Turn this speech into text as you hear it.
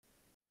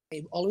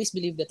I always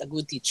believe that a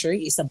good teacher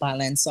is a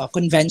balance of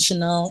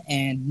conventional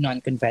and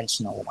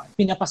non-conventional one.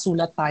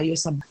 Pinapasulat tayo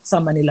sa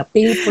Manila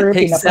paper,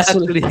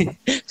 pinapasulat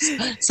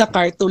Exactly. sa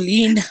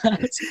cartolina.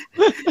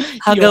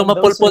 Hanggang Yun, those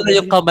mapulpul were na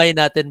yung the... kamay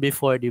natin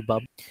before, di ba?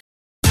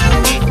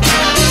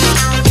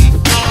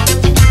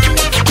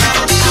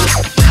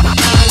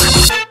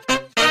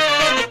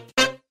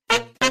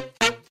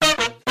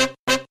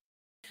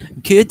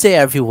 Good day,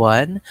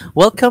 everyone.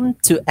 Welcome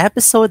to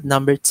episode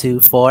number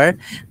 2 for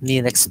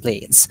Neil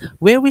Explains,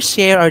 where we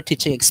share our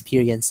teaching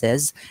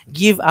experiences,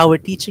 give our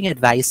teaching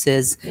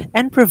advices,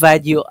 and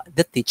provide you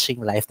the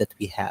teaching life that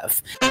we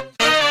have.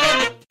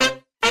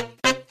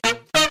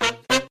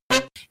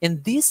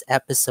 In this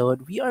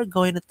episode, we are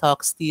going to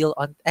talk still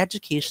on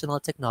educational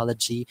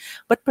technology,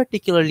 but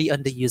particularly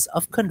on the use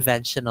of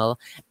conventional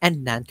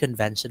and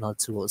non-conventional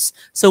tools.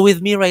 So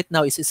with me right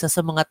now is isa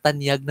sa mga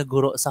tanyag na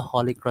guro sa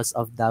Holy Cross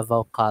of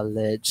Davao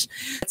College.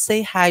 Let's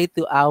say hi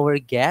to our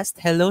guest.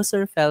 Hello,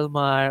 Sir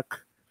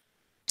Felmark.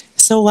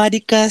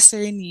 Sawadee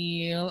Sir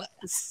Neil.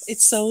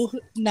 It's so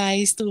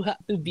nice to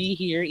be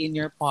here in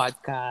your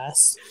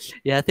podcast.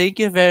 Yeah, thank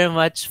you very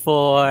much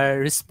for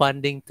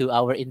responding to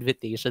our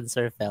invitation,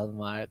 Sir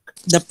Felmark.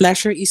 The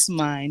pleasure is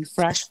mine,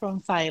 fresh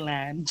from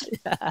Thailand.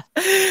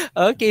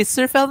 Okay,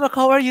 Sir Felmark,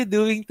 how are you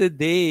doing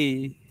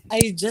today?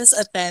 I just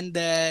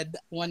attended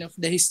one of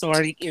the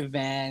historic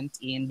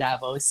event in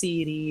Davao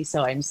City,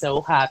 so I'm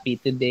so happy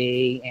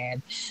today,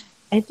 and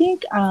I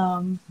think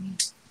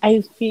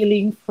I'm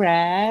feeling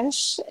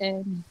fresh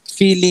and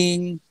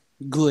feeling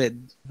good.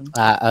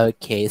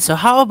 Okay. So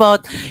how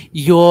about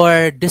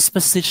your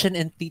disposition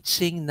in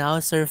teaching now,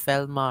 Sir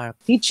Felmark?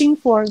 Teaching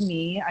for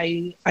me,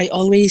 I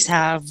always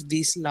have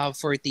this love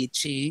for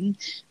teaching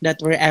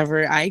that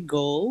wherever I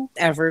go,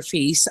 ever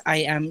phase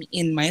I am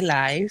in my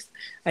life,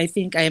 I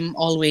think I'm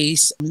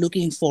always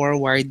looking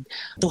forward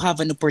to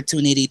have an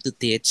opportunity to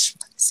teach,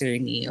 Sir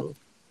Neil.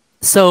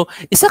 So,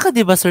 isa ka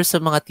 'di ba sir sa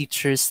mga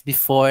teachers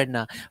before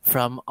na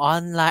from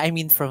online, I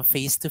mean from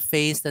face to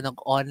face na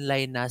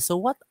nag-online na. So,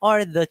 what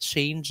are the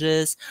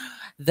changes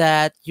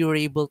that you're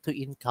able to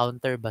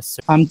encounter ba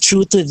sir?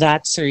 True to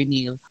that, Sir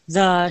Neil.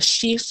 The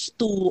shift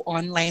to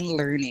online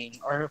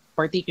learning or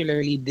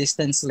particularly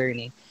distance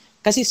learning.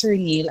 Kasi Sir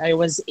Neil,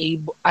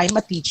 I'm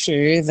a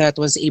teacher that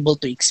was able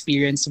to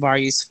experience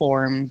various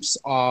forms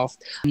of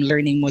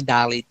learning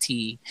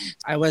modality.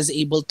 I was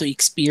able to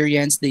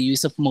experience the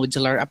use of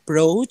modular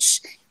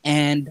approach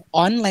and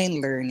online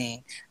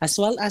learning,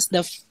 as well as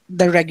the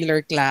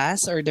regular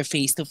class or the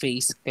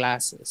face-to-face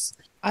classes.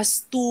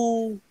 As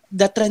to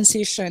the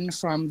transition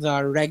from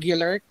the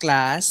regular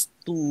class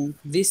to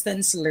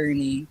distance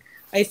learning,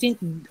 I think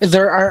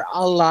there are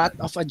a lot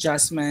of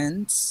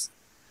adjustments.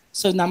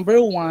 So number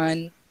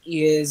one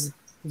is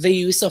the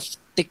use of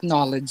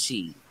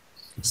technology.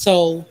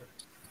 So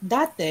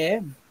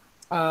dati,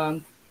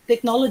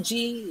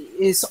 technology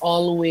is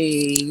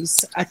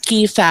always a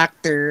key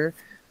factor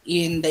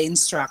in the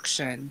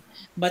instruction,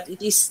 but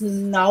it is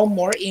now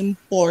more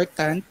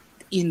important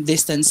in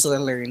distance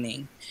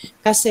learning.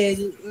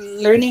 Kasi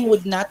learning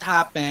would not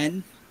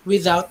happen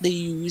without the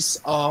use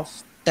of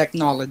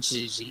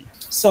technology.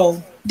 So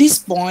this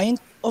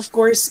point, of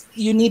course,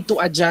 you need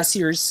to adjust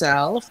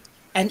yourself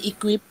and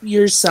equip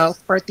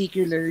yourself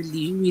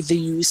particularly with the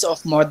use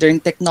of modern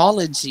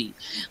technology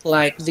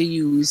like the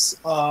use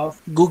of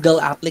Google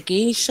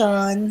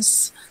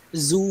applications,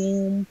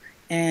 Zoom,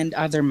 and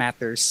other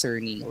matters,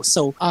 Sir Neil.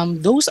 So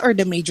those are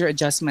the major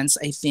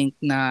adjustments I think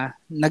na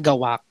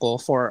nagawa ko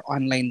for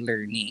online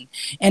learning.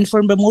 And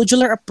for the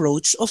modular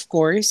approach, of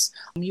course,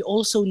 you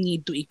also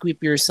need to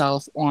equip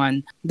yourself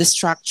on the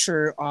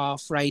structure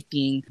of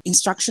writing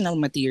instructional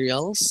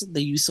materials,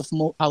 the use of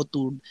how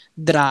to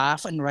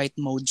draft and write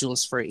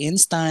modules, for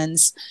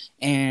instance.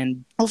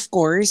 And of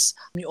course,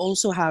 you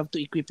also have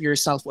to equip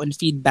yourself on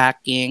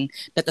feedbacking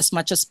that as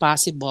much as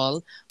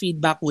possible,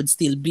 feedback would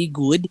still be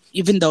good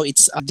even though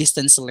it's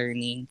distance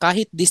learning.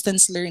 Kahit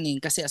distance learning,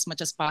 kasi as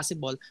much as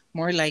possible,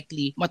 more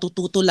likely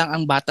matututo lang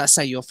ang bata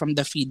sa'yo from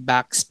the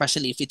feedback,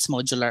 especially if it's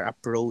modular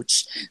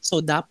approach.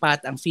 So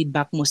dapat ang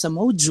feedback mo sa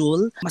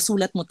module,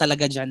 masulat mo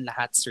talaga dyan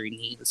lahat, Sir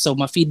Neil. So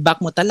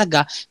ma-feedback mo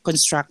talaga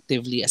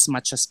constructively as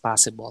much as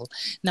possible.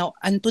 Now,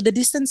 and to the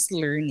distance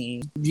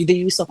learning, with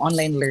the use of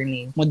online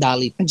learning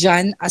modality,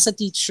 dyan, as a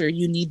teacher,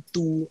 you need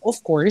to,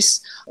 of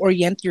course,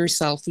 orient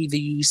yourself with the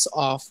use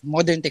of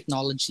modern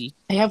technology.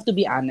 I have to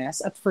be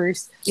honest, at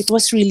first, it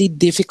was really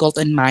difficult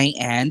on my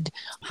end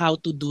how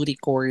to do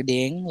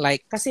recording.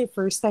 Like, kasi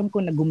first time ko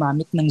na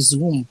gumamit ng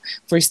Zoom.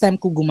 First time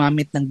ko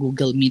gumamit ng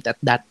Google Meet at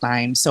that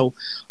time. So,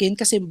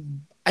 kasi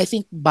I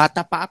think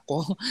bata pa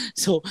ako,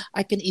 so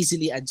I can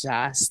easily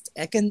adjust.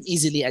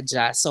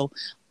 So,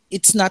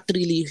 it's not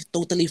really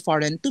totally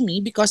foreign to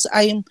me because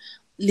I'm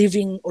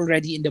living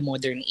already in the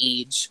modern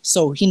age.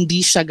 So,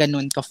 hindi siya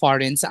ganun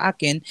ka-foreign sa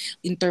akin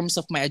in terms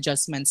of my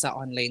adjustment sa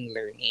online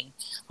learning.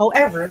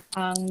 However,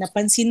 ang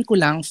napansin ko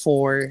lang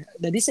for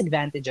the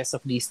disadvantages of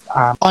this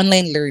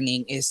online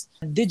learning is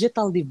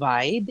digital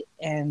divide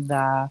and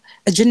a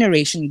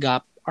generation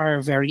gap are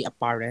very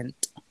apparent.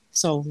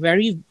 So,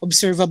 very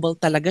observable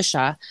talaga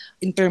siya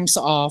in terms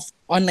of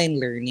online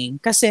learning.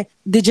 Kasi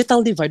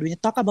digital divide, when you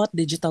talk about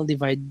digital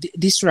divide,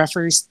 this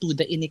refers to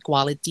the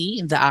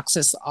inequality in the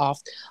access of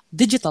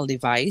digital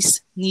device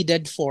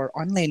needed for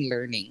online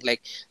learning, like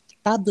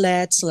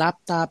tablets,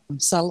 laptop,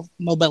 cell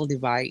mobile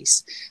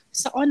device.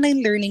 Sa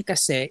online learning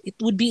kasi, it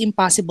would be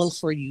impossible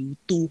for you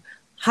to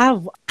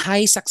have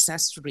high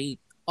success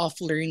rate of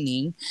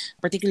learning,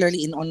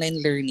 particularly in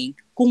online learning,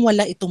 kung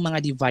wala itong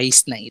mga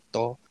device na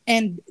ito.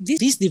 And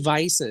these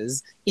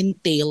devices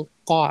entail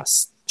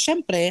cost.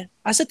 Siyempre,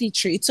 as a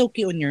teacher, it's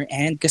okay on your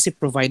end kasi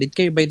provided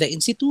kayo by the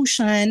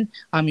institution,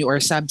 you are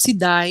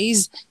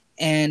subsidized,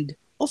 and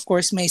of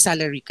course, may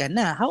salary ka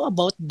na. How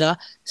about the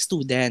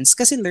students?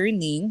 Kasi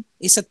learning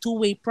is a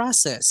two-way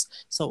process.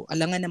 So,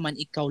 alangan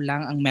naman ikaw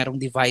lang ang merong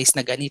device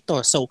na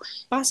ganito. So,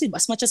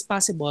 as much as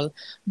possible,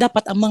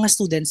 dapat ang mga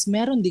students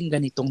meron din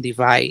ganitong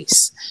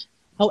device.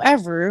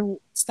 However,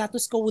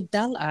 status quo would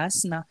tell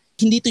us na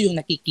hindi to yung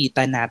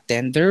nakikita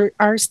natin. There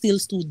are still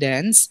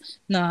students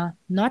na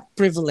not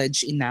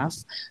privileged enough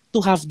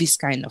to have this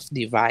kind of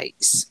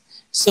device.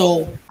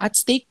 So, at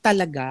stake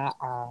talaga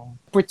ang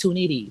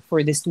opportunity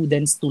for the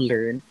students to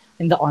learn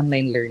in the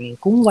online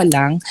learning kung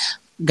wala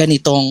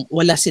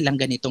silang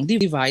ganitong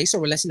device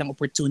or wala silang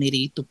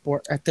opportunity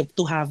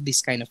to have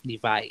this kind of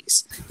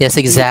device. Yes,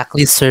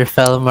 exactly, Sir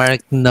Felmark.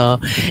 No,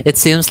 it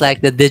seems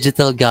like the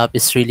digital gap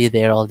is really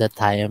there all the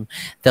time.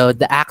 Though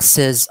the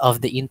access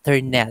of the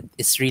internet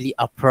is really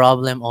a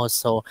problem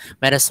also.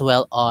 Might as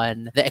well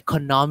on the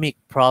economic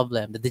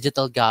problem, the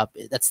digital gap,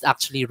 that's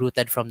actually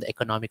rooted from the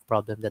economic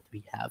problem that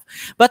we have.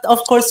 But of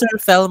course, Sir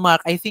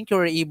Felmark, I think you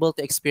were able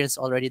to experience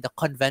already the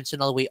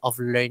conventional way of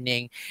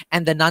learning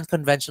and the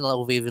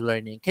non-conventional way of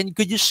learning.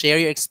 Could you share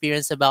your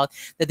experience about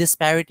the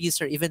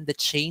disparities or even the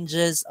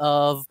changes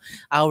of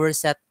our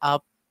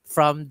setup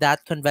from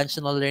that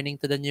conventional learning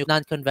to the new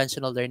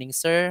non-conventional learning,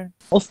 sir?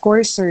 Of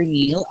course, Sir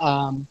Neil,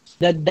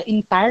 the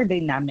entire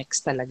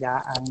dynamics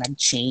talaga ang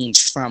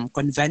nag-change from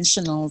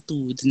conventional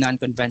to the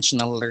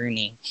non-conventional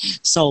learning.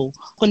 So,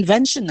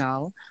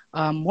 conventional,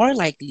 more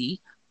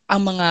likely,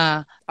 ang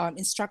mga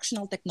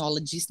instructional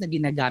technologies na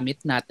ginagamit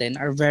natin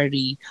are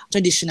very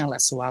traditional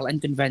as well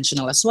and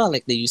conventional as well,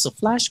 like the use of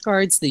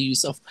flashcards, the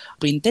use of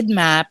printed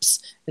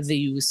maps, the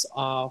use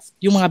of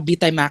yung mga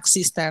Betamax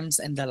systems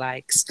and the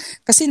likes.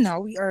 Kasi now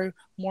we are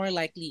more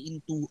likely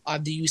into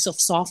the use of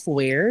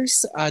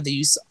softwares, the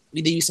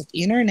use of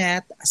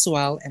internet as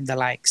well and the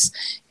likes.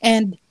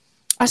 And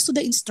as to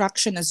the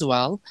instruction as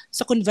well,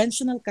 sa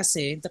conventional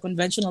kasi, the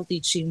conventional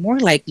teaching,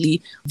 more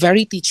likely,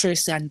 very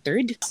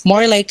teacher-centered.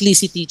 More likely,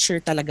 si teacher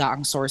talaga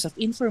ang source of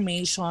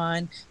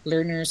information.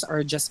 Learners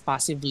are just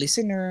passive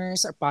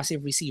listeners or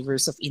passive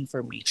receivers of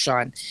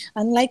information.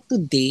 Unlike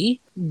today,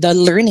 the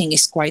learning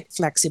is quite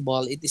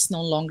flexible. It is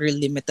no longer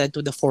limited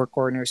to the four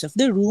corners of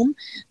the room.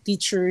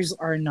 Teachers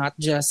are not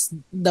just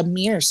the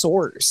mere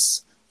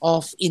source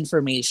of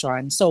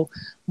information. So,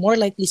 more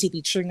likely si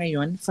teacher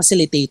ngayon,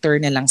 facilitator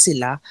na lang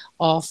sila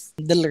of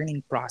the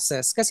learning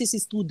process. Kasi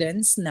si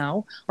students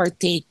now are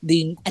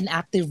taking an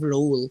active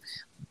role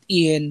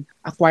in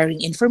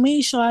acquiring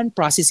information,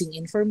 processing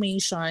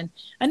information,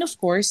 and of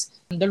course,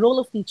 the role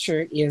of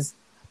teacher is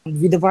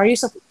with the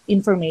various of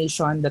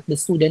information that the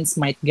students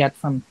might get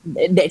from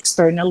the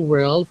external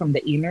world, from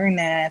the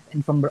internet,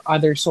 and from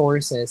other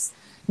sources.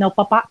 Now,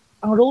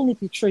 ang role ni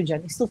teacher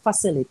dyan is to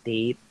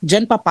facilitate.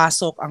 Dyan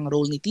papasok ang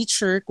role ni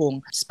teacher kung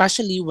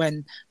especially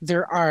when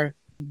there are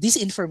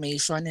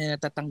disinformation na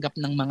natatanggap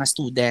ng mga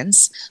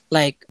students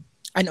like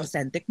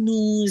unauthentic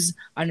news,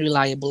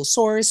 unreliable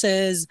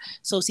sources.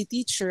 So si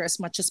teacher as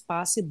much as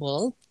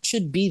possible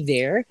should be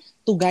there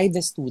to guide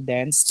the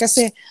students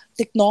kasi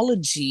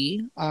technology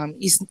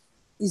is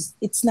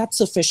it's not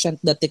sufficient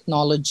that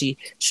technology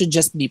should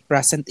just be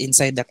present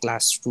inside the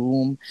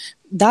classroom.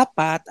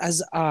 Dapat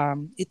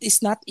it is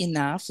not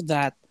enough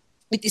that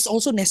it is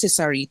also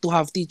necessary to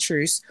have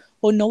teachers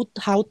who know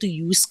how to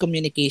use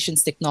communications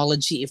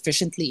technology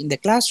efficiently in the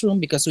classroom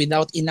because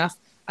without enough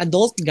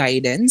adult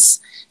guidance,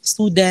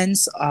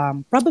 students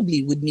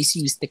probably would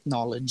misuse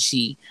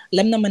technology.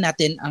 Alam naman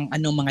natin ang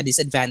mga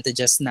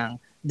disadvantages ng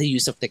the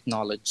use of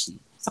technology.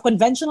 Sa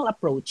conventional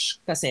approach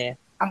kasi,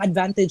 ang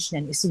advantage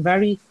niyan is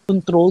very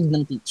controlled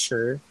ng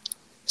teacher.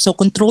 So,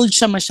 controlled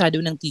siya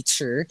masyado ng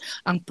teacher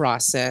ang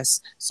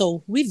process. So,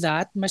 with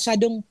that,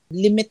 masyadong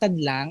limited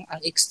lang ang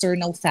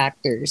external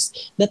factors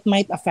that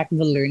might affect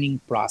the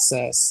learning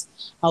process.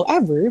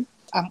 However,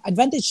 ang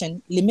advantage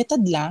niyan,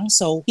 limited lang.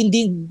 So,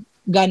 hindi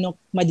gano'ng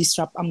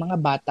ma-disrupt ang mga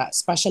bata,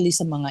 especially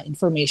sa mga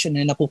information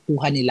na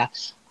nakukuha nila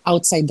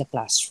outside the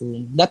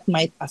classroom. That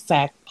might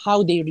affect how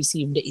they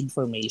receive the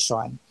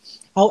information.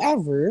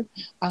 However,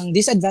 ang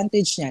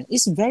disadvantage niyan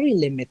is very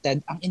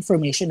limited ang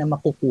information na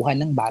makukuha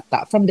ng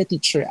bata from the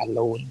teacher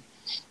alone.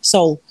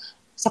 So,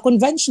 sa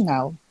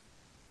conventional,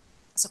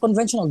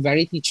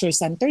 very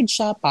teacher-centered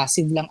siya,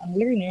 passive lang ang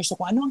learner. So,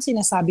 kung ano ang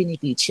sinasabi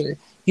ni teacher,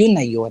 yun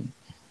na yun.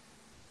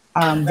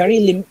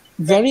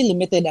 Very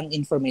limited ang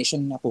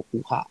information na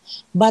nakukuha.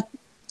 But,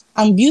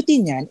 ang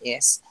beauty niyan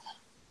is,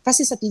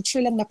 Kasi sa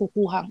teacher lang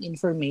nakukuha ang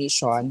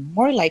information,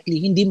 more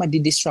likely hindi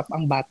madidisrupt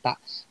ang bata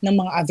ng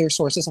mga other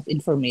sources of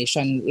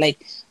information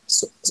like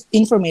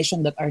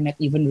information that are not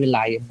even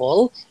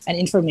reliable and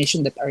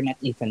information that are not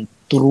even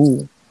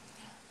true.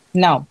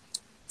 Now,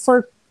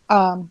 for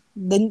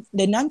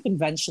the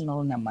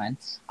non-conventional naman,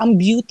 ang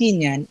beauty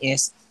niyan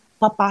is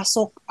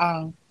papasok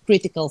ang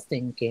critical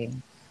thinking.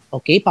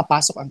 Okay?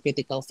 Papasok ang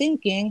critical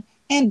thinking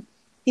and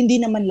hindi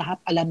naman lahat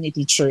alam ni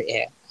teacher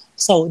eh.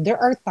 So, there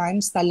are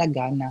times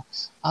talaga na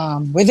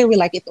whether we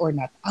like it or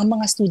not, ang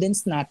mga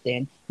students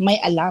natin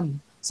may alam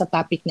sa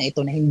topic na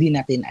ito na hindi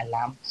natin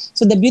alam.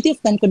 So, the beauty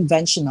of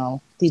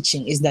non-conventional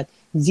teaching is that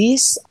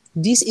this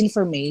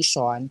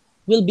information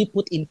will be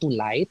put into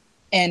light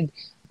and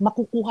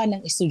makukuha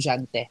ng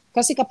estudyante.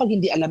 Kasi kapag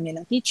hindi alam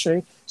niya ng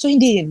teacher, so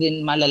hindi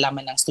din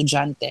malalaman ng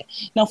estudyante.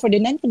 Now, for the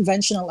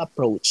non-conventional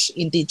approach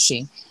in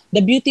teaching,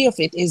 the beauty of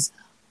it is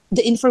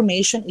the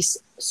information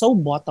is so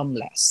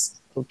bottomless.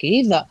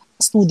 Okay? The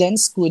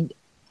students could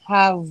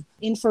have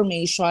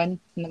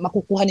information,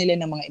 makukuha nila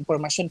ng mga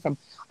information from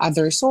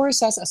other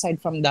sources aside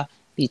from the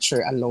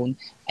teacher alone.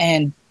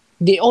 And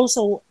they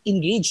also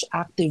engage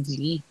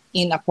actively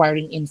in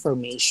acquiring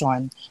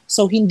information.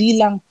 So, hindi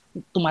lang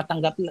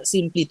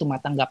simply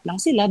tumatanggap lang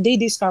sila, they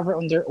discover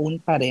on their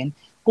own pa rin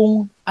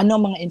kung ano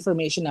mga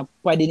information na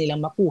pwede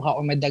nilang makuha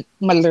o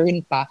ma-learn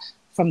pa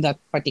from that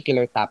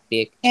particular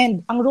topic.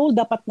 And ang role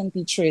dapat ng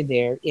teacher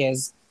there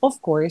is,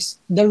 of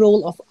course, the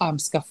role of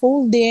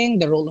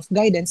scaffolding, the role of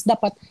guidance,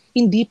 dapat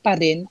hindi pa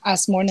rin,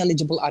 as more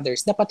knowledgeable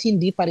others, dapat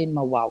hindi pa rin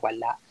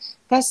mawawala.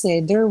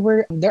 Kasi there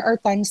are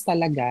times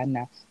talaga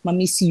na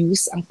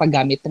ma-misuse ang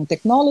paggamit ng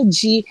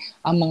technology,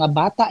 ang mga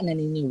bata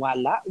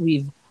naniniwala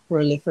with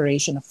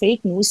proliferation of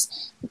fake news.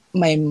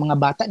 May mga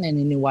bata na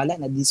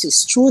naniniwala na this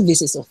is true,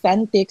 this is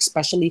authentic,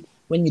 especially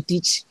when you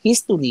teach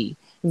history.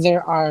 There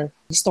are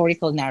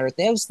historical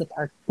narratives that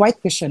are quite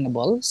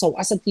questionable. So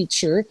as a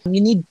teacher,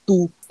 you need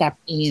to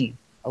step in.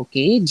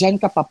 Okay? Diyan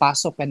ka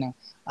papasok ka ng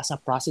sa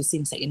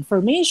processing sa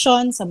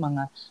information, sa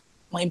mga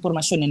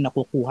impormasyon na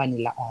nakukuha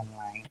nila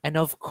online. And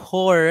of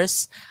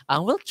course,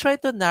 we'll try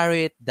to narrow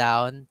it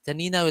down.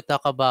 Kanina, we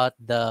talk about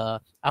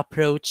the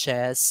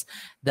approaches,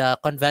 the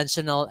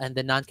conventional and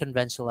the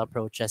non-conventional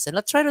approaches. And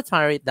let's try to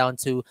narrow it down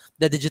to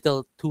the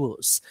digital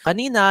tools.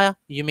 Kanina,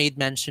 you made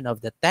mention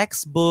of the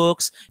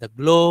textbooks, the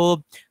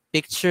globe,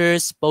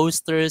 pictures,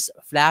 posters,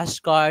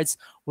 flashcards,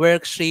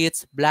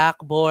 worksheets,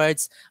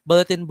 blackboards,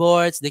 bulletin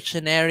boards,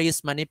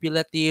 dictionaries,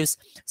 manipulatives,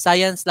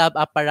 science lab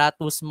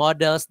apparatus,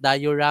 models,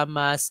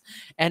 dioramas,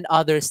 and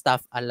other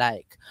stuff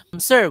alike.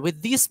 Sir,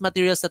 with these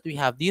materials that we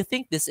have, do you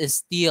think this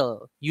is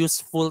still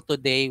useful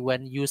today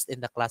when used in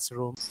the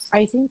classroom?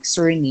 I think,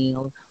 Sir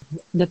Neil,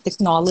 the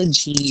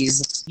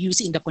technologies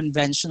used in the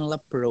conventional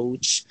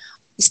approach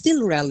is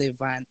still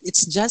relevant.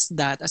 It's just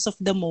that as of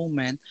the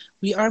moment,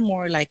 we are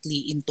more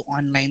likely into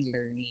online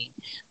learning.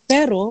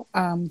 Pero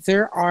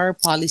there are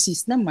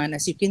policies naman,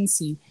 as you can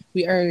see,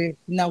 we are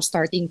now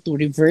starting to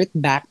revert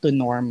back to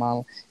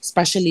normal.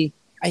 Especially,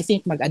 I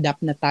think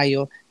mag-adapt na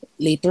tayo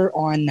later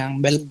on ng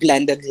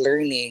blended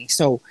learning.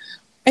 So,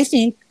 I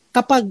think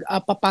kapag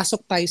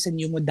papasok tayo sa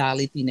new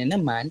modality na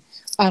naman,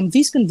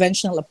 this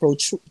conventional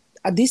approach,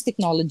 these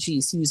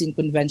technologies using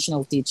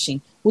conventional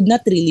teaching would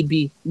not really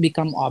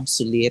become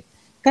obsolete.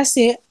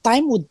 Kasi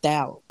time would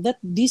tell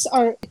that these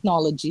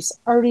technologies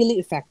are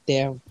really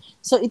effective.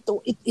 So it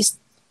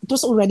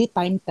was already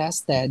time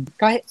tested.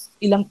 Kahit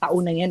ilang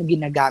taon na yan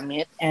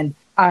ginagamit and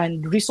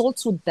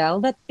results would tell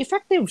that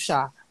effective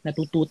siya.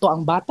 Natututo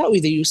ang bata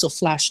with the use of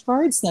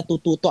flashcards,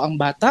 natututo ang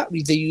bata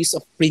with the use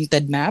of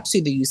printed maps,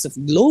 with the use of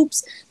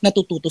globes,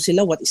 natututo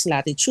sila what is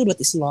latitude, what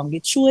is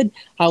longitude,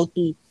 how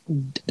to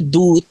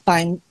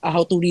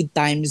how to read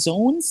time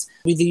zones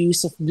with the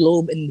use of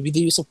globe and with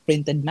the use of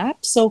printed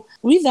maps. So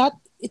with that,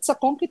 it's a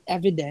concrete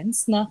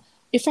evidence na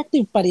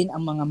effective pa rin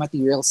ang mga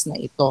materials na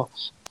ito.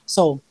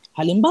 So,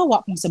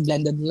 halimbawa, kung sa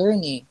blended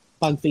learning,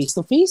 pag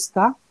face-to-face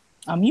ka,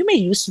 you may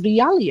use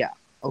realia.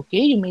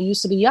 Okay? You may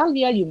use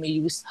realia, you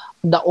may use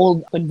the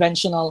old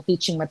conventional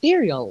teaching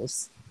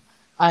materials.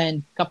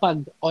 And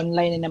kapag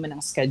online na naman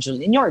ang schedule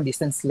ninyo or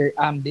distance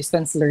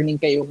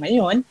learning kayo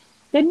ngayon,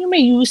 then you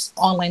may use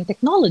online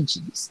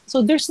technologies.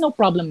 So there's no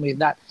problem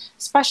with that,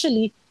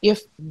 especially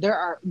if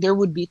there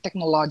would be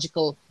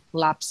technological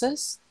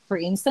lapses. For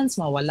instance,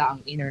 mawala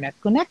ang internet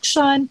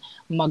connection,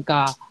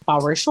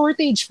 magka-power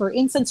shortage, for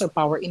instance, or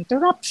power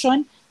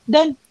interruption,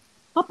 then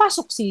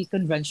papasok si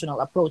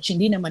conventional approach.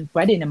 Hindi naman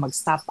pwede na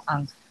mag-stop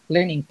ang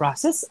learning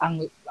process,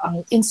 ang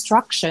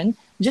instruction,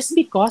 just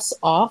because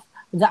of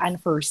the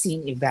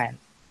unforeseen event.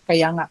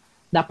 Kaya nga,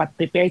 dapat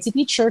prepared si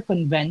teacher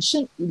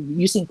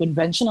using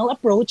conventional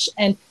approach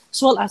and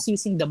as well as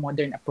using the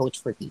modern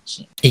approach for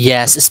teaching.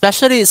 Yes,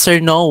 especially,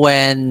 sir, no,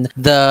 when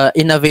the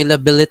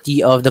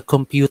unavailability of the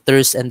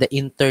computers and the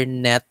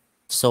internet,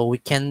 so we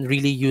can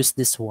really use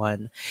this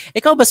one.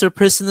 Ikaw ba, sir,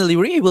 personally,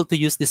 were you able to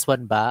use this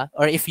one ba?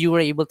 Or if you were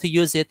able to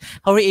use it,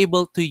 how were you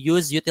able to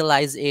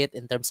utilize it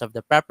in terms of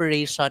the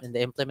preparation and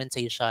the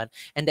implementation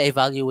and the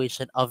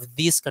evaluation of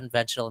these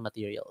conventional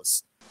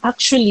materials?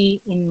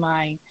 Actually,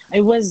 I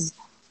was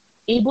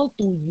able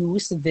to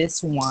use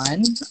this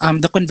one,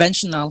 the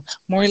conventional,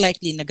 more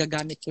likely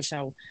nagagamit ko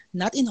siya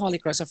not in Holy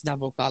Cross of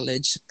Davao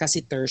College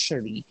kasi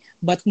tertiary,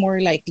 but more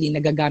likely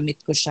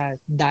nagagamit ko siya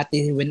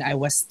dati when I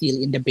was still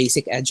in the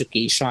basic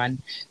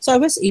education. So I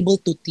was able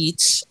to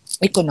teach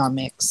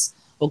economics.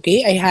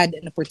 Okay, I had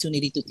an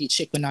opportunity to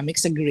teach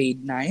economics at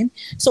grade 9.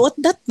 So at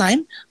that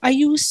time, I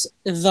used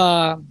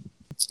the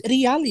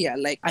realia.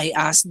 Like I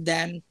asked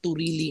them to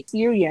really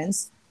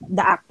experience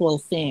the actual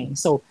thing.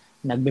 So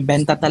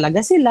nagbebenta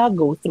talaga sila,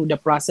 go through the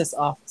process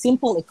of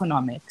simple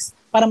economics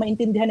para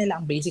maintindihan nila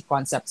ang basic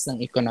concepts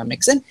ng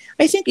economics. And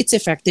I think it's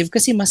effective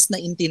kasi mas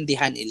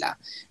naintindihan nila.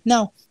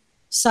 Now,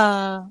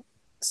 sa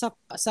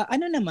sa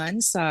ano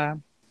naman sa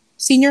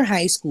senior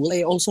high school,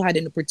 I also had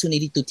an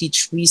opportunity to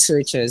teach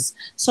researches.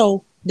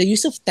 So, the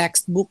use of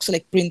textbooks,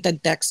 like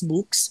printed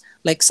textbooks,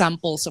 like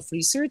samples of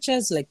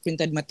researches, like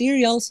printed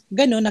materials,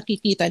 gano'n,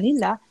 nakikita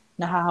nila,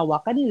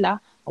 nahahawakan nila,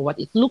 what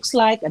it looks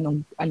like,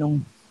 anong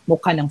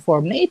mukha ng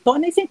form na ito.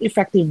 And I think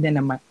effective din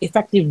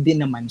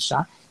naman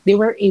siya. They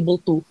were able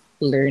to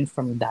learn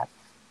from that,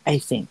 I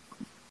think.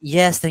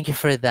 Yes, thank you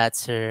for that,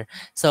 sir.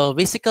 So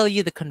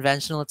basically, the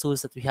conventional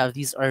tools that we have,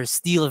 these are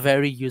still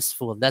very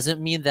useful. Doesn't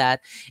mean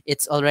that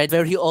it's already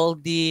very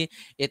oldie,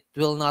 it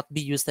will not be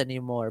used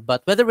anymore.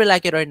 But whether we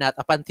like it or not,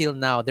 up until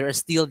now, there are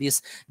still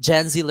these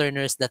Gen Z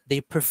learners that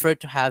they prefer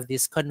to have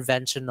this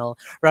conventional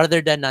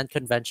rather than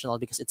non-conventional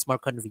because it's more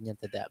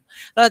convenient to them.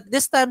 But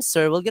this time,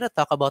 sir, we're gonna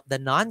talk about the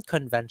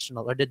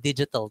non-conventional or the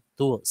digital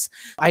tools.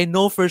 I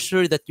know for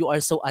sure that you are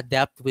so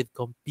adept with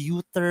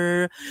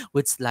computer,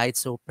 with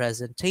slideshow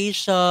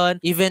presentation,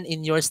 even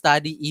in your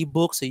study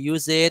ebooks, you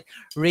use it,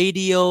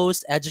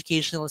 radios,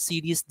 educational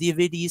CDs,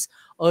 DVDs,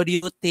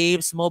 audio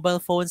tapes, mobile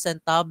phones and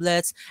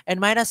tablets, and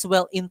might as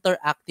well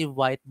interactive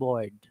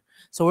whiteboard.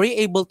 So were you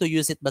able to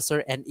use it,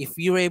 sir? And if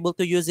you were able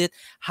to use it,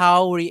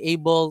 how were you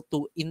able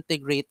to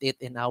integrate it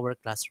in our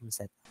classroom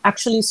set?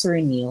 Actually, Sir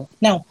Neil.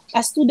 Now,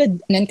 as to the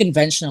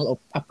non-conventional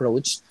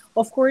approach,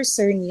 of course,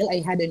 Sir Neil, I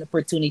had an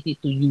opportunity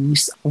to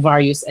use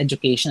various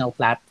educational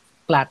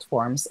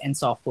platforms and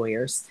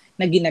softwares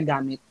na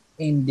ginagamit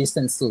in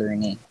distance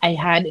learning. I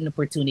had an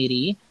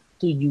opportunity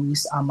to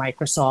use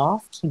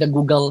Microsoft, the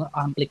Google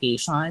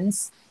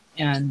applications,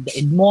 and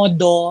the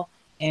Edmodo.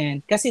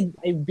 And kasi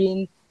I've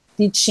been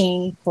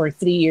teaching for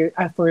 3 years,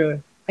 for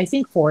I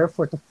think 4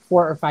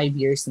 or 5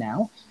 years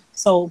now.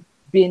 So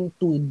been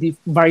to the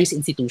various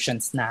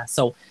institutions na.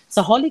 So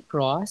sa Holy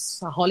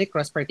Cross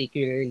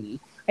particularly,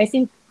 I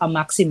think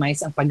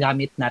maximize ang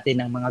paggamit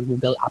natin ng mga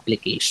Google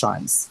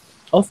applications.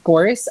 Of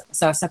course,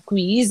 sa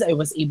quiz, I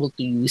was able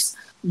to use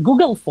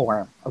Google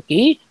Form,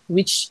 okay?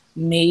 Which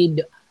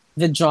made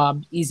the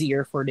job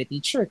easier for the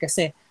teacher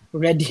kasi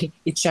ready,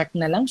 i-check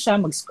na lang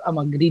siya,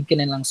 mag-read ka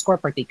na lang score,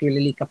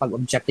 particularly kapag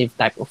objective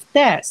type of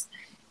test.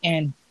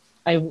 And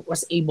I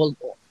was able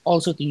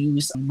also to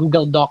use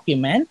Google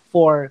Document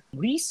for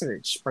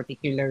research,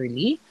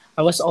 particularly.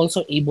 I was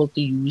also able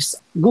to use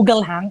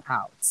Google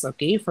Hangouts,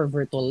 okay, for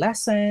virtual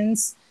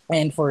lessons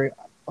and for,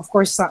 of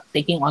course,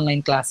 taking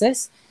online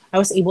classes. I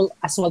was able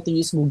as well to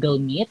use Google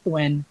Meet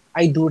when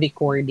I do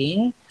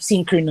recording,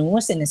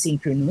 synchronous and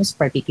asynchronous,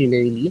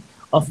 particularly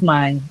of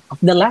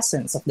the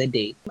lessons of the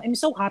day. I'm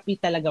so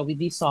happy talaga with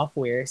these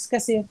softwares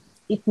kasi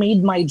it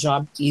made my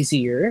job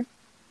easier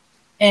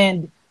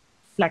and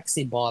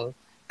flexible.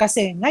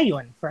 Kasi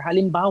ngayon, for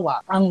halimbawa,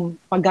 ang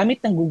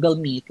paggamit ng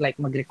Google Meet, like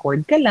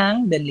mag-record ka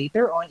lang, then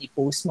later on,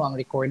 i-post mo ang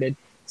recorded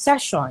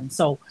session.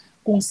 So,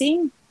 kung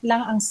same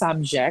lang ang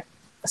subject,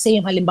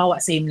 same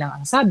lang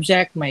ang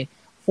subject, may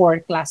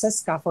 4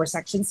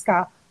 sections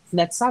ka,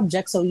 that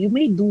subject, so you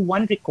may do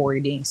one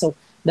recording. So,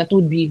 that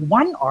would be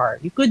 1 hour.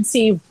 You could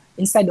save,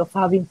 instead of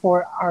having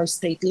 4 hours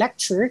straight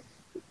lecture,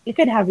 you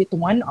could have it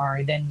 1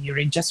 hour, then you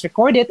just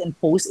record it and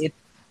post it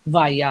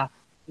via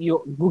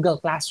your Google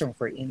Classroom,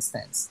 for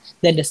instance.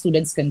 Then the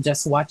students can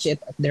just watch it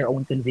at their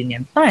own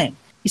convenient time.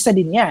 Isa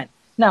din yan.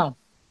 Now,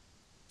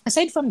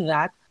 aside from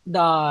that,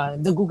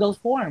 the Google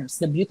Forms,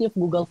 the beauty of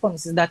Google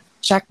Forms is that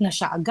check na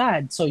siya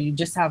agad. So you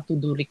just have to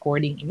do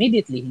recording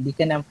immediately. Hindi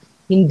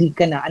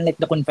ka na unlike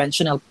the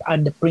conventional,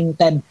 the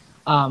printed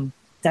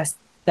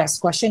test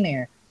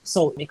questionnaire.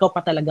 So ikaw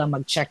pa talaga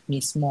mag-check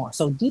mismo.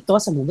 So dito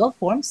sa Google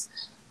Forms,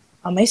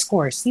 may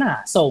scores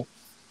na. So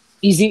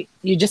easy,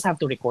 you just have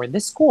to record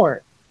the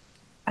score.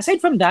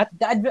 Aside from that,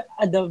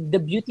 the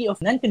beauty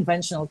of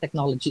non-conventional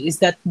technology is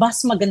that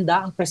mas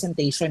maganda ang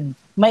presentation.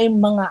 May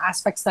mga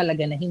aspects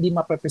talaga na hindi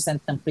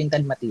ma-represent ng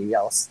printed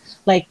materials.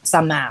 Like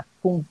sa map,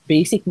 kung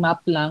basic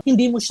map lang,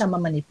 hindi mo siya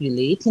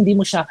ma-manipulate, hindi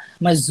mo siya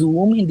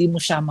ma-zoom, hindi mo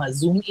siya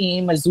ma-zoom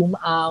in, ma-zoom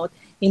out,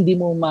 hindi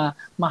mo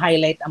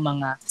ma-highlight ang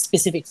mga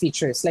specific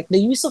features. Like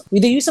with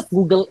the use of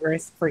Google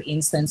Earth, for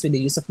instance, with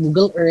the use of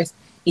Google Earth,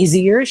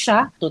 easier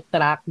siya to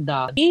track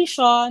the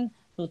location,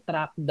 to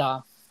track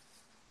the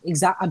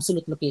exact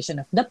absolute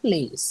location of the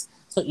place.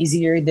 So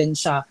easier din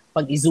siya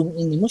pag i-zoom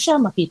in mo siya,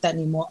 makita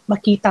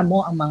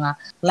mo ang mga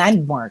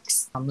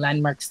landmarks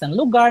ng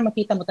lugar,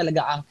 makita mo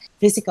talaga ang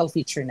physical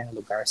feature ng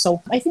lugar. So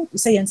I think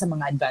isa yan sa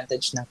mga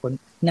advantage ng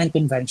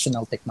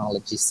non-conventional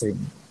technologies, sir.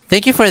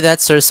 Thank you for that,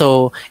 sir.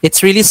 So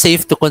it's really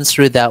safe to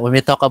construe that when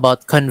we talk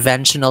about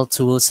conventional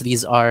tools,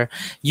 these are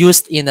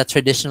used in a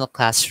traditional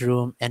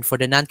classroom. And for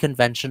the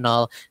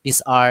non-conventional,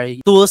 these are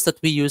tools that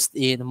we used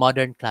in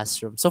modern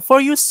classroom. So for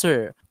you,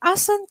 sir,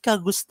 asan ka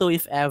gusto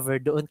if ever?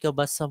 Doon ka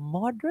ba sa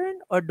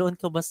modern or doon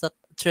ka ba sa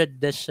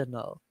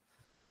traditional?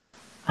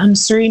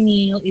 Sir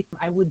Neil, it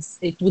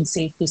would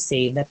safe to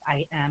say that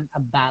I am a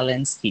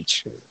balanced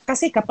teacher.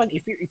 Kasi kapag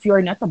if you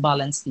are not a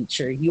balanced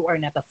teacher, you are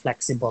not a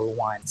flexible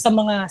one. Sa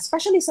mga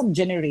especially sa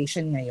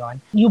generation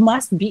ngayon, you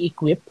must be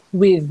equipped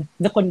with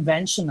the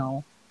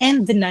conventional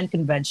and the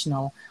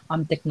non-conventional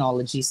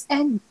technologies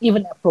and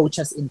even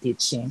approaches in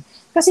teaching.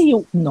 Kasi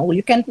you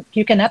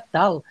cannot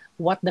tell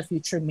what the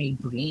future may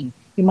bring.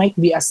 You might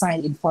be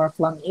assigned in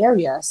far-flung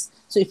areas.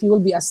 So if you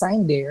will be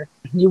assigned there,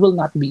 you will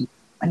not be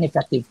an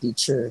effective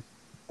teacher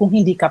kung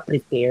hindi ka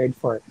prepared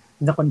for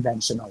the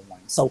conventional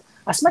one. So,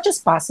 as much as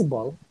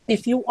possible,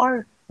 if you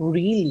are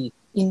really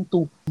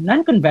into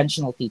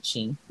non-conventional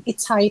teaching,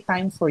 it's high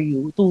time for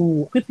you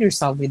to equip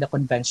yourself with the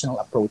conventional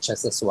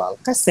approaches as well.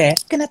 Kasi,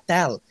 you cannot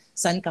tell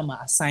saan ka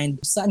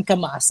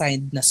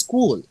ma-assigned na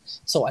school.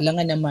 So,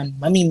 alangan naman,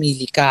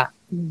 mamimili ka.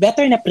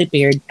 Better na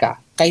prepared ka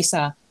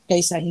kaysa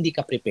hindi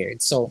ka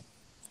prepared. So,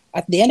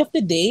 at the end of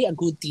the day, a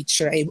good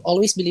teacher, I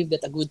always believe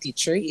that a good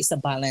teacher is a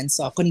balance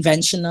of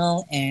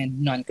conventional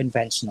and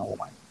non-conventional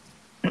one.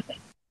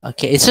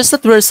 Okay, it's just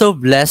that we're so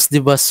blessed,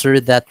 diba, sir,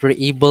 that we're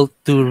able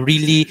to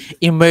really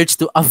emerge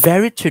to a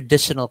very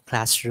traditional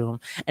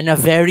classroom and a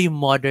very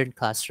modern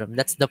classroom.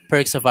 That's the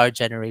perks of our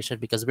generation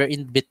because we're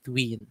in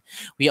between.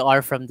 We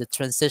are from the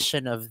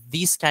transition of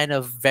these kind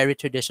of very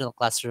traditional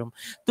classroom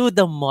to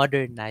the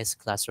modernized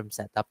classroom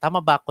setup.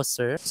 Tama ba ako,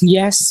 sir?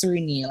 Yes, Sir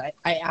Neil.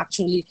 I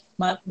actually,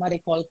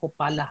 ma-recall ko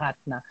pa lahat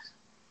na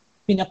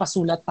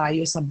pinapasulat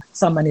tayo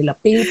sa Manila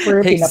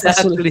paper,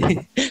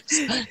 pinapasulat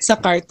sa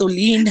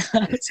cartolina.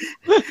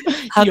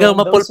 Hanggang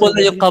mapulpul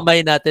na yung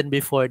kamay natin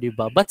before, di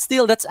ba? But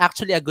still, that's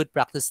actually a good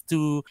practice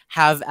to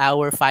have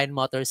our fine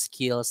motor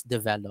skills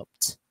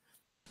developed.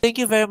 Thank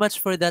you very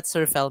much for that,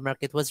 Sir Felmark.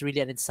 It was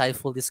really an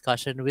insightful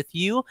discussion with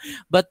you.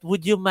 But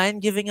would you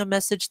mind giving a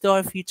message to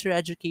our future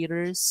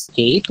educators?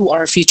 Okay, to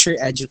our future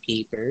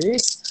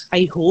educators,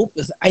 I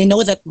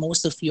know that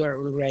most of you are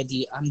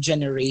already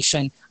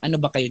generation, ano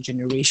ba kayo,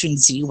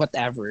 Generation Z,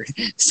 whatever.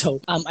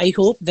 So I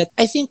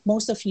think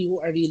most of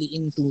you are really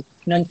into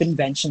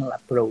non-conventional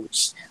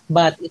approach.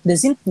 But it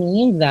doesn't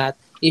mean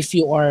that if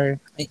you are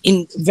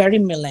in very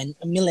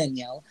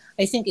millennial,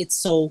 I think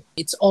it's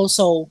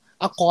also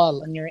a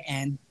call on your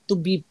end to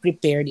be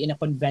prepared in a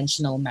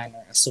conventional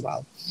manner as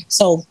well.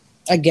 So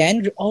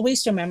again,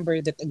 always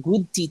remember that a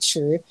good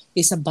teacher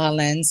is a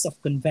balance of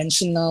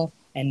conventional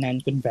and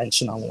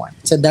non-conventional one.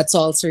 So that's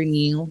all, Sir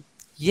Neil.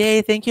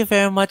 Yay, thank you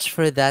very much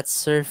for that,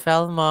 Sir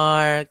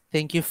Felmark.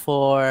 Thank you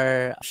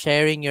for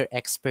sharing your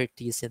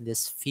expertise in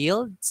this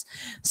field.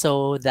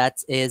 So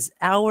that is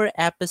our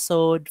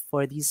episode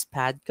for this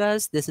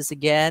podcast. This is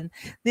again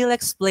Neil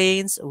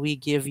Explains. We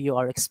give you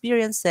our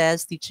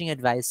experiences, teaching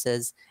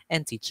advices,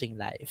 and teaching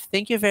life.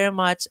 Thank you very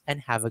much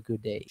and have a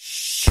good day.